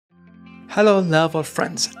Hello Laravel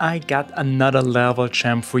friends, I got another Laravel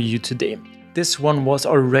gem for you today. This one was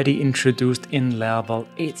already introduced in Laravel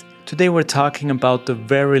 8. Today we're talking about the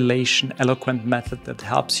where-relation eloquent method that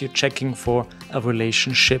helps you checking for a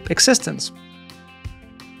relationship existence.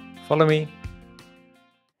 Follow me.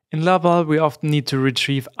 In Laravel we often need to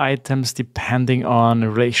retrieve items depending on a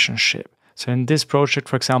relationship. So in this project,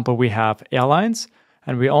 for example, we have airlines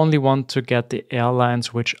and we only want to get the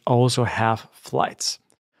airlines which also have flights.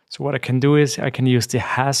 So what I can do is I can use the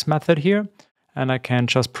has method here and I can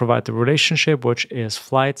just provide the relationship, which is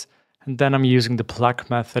flights. And then I'm using the plug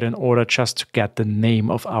method in order just to get the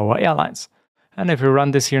name of our airlines. And if we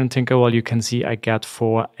run this here in Tinkerwell, you can see I get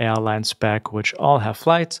 4 airlines back, which all have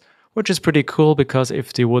flights, which is pretty cool because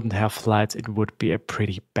if they wouldn't have flights, it would be a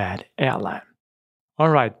pretty bad airline. All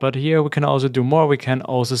right, but here we can also do more. We can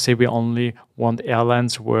also say we only want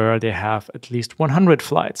airlines where they have at least 100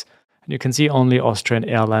 flights. And you can see only Austrian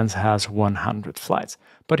Airlines has 100 flights.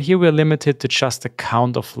 But here we're limited to just the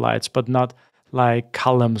count of flights, but not like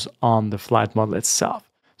columns on the flight model itself.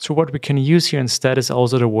 So what we can use here instead is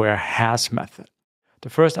also the where has method. The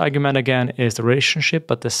first argument again is the relationship,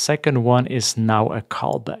 but the second one is now a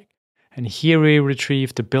callback. And here we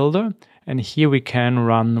retrieve the builder, and here we can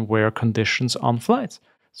run where conditions on flights.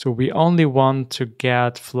 So we only want to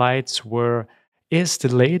get flights where is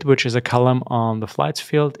delayed, which is a column on the flights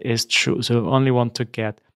field, is true. So we only want to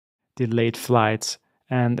get delayed flights.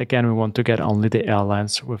 And again, we want to get only the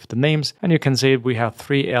airlines with the names. And you can see we have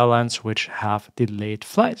 3 airlines which have delayed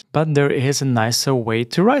flights. But there is a nicer way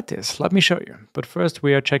to write this. Let me show you. But first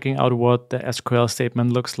we are checking out what the SQL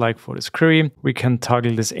statement looks like for this query. We can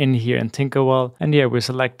toggle this in here in Tinkerwell. And yeah, we're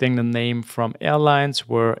selecting the name from airlines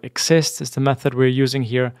where exists is the method we're using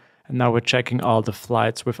here. And now we're checking all the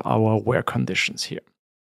flights with our where conditions here.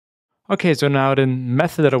 Okay, so now the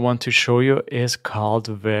method that I want to show you is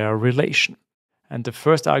called where relation. And the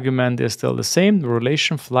first argument is still the same, the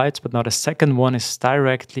relation flights, but now the second one is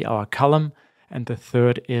directly our column, and the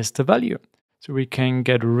third is the value. So we can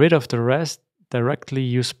get rid of the rest, directly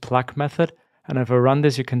use plug method. And if I run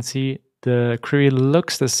this, you can see the query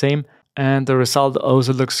looks the same. And the result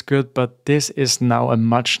also looks good, but this is now a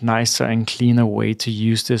much nicer and cleaner way to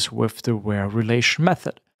use this with the where relation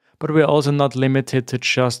method. But we're also not limited to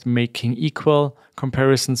just making equal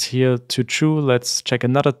comparisons here to true. Let's check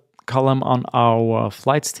another column on our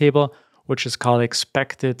flights table, which is called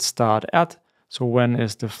expected start at. So when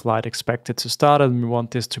is the flight expected to start? And we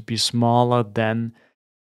want this to be smaller than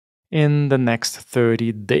in the next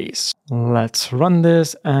 30 days. Let's run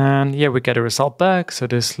this and yeah, we get a result back. So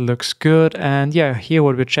this looks good. And yeah, here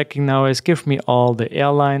what we're checking now is give me all the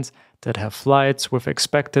airlines that have flights with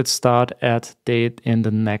expected start at date in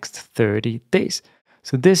the next 30 days.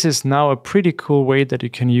 So this is now a pretty cool way that you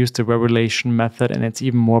can use the where relation method, and it's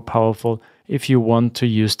even more powerful if you want to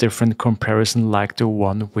use different comparison like the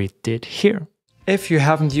one we did here. If you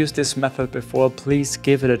haven't used this method before, please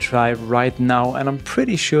give it a try right now, and I'm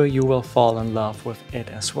pretty sure you will fall in love with it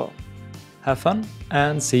as well. Have fun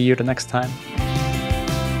and see you the next time.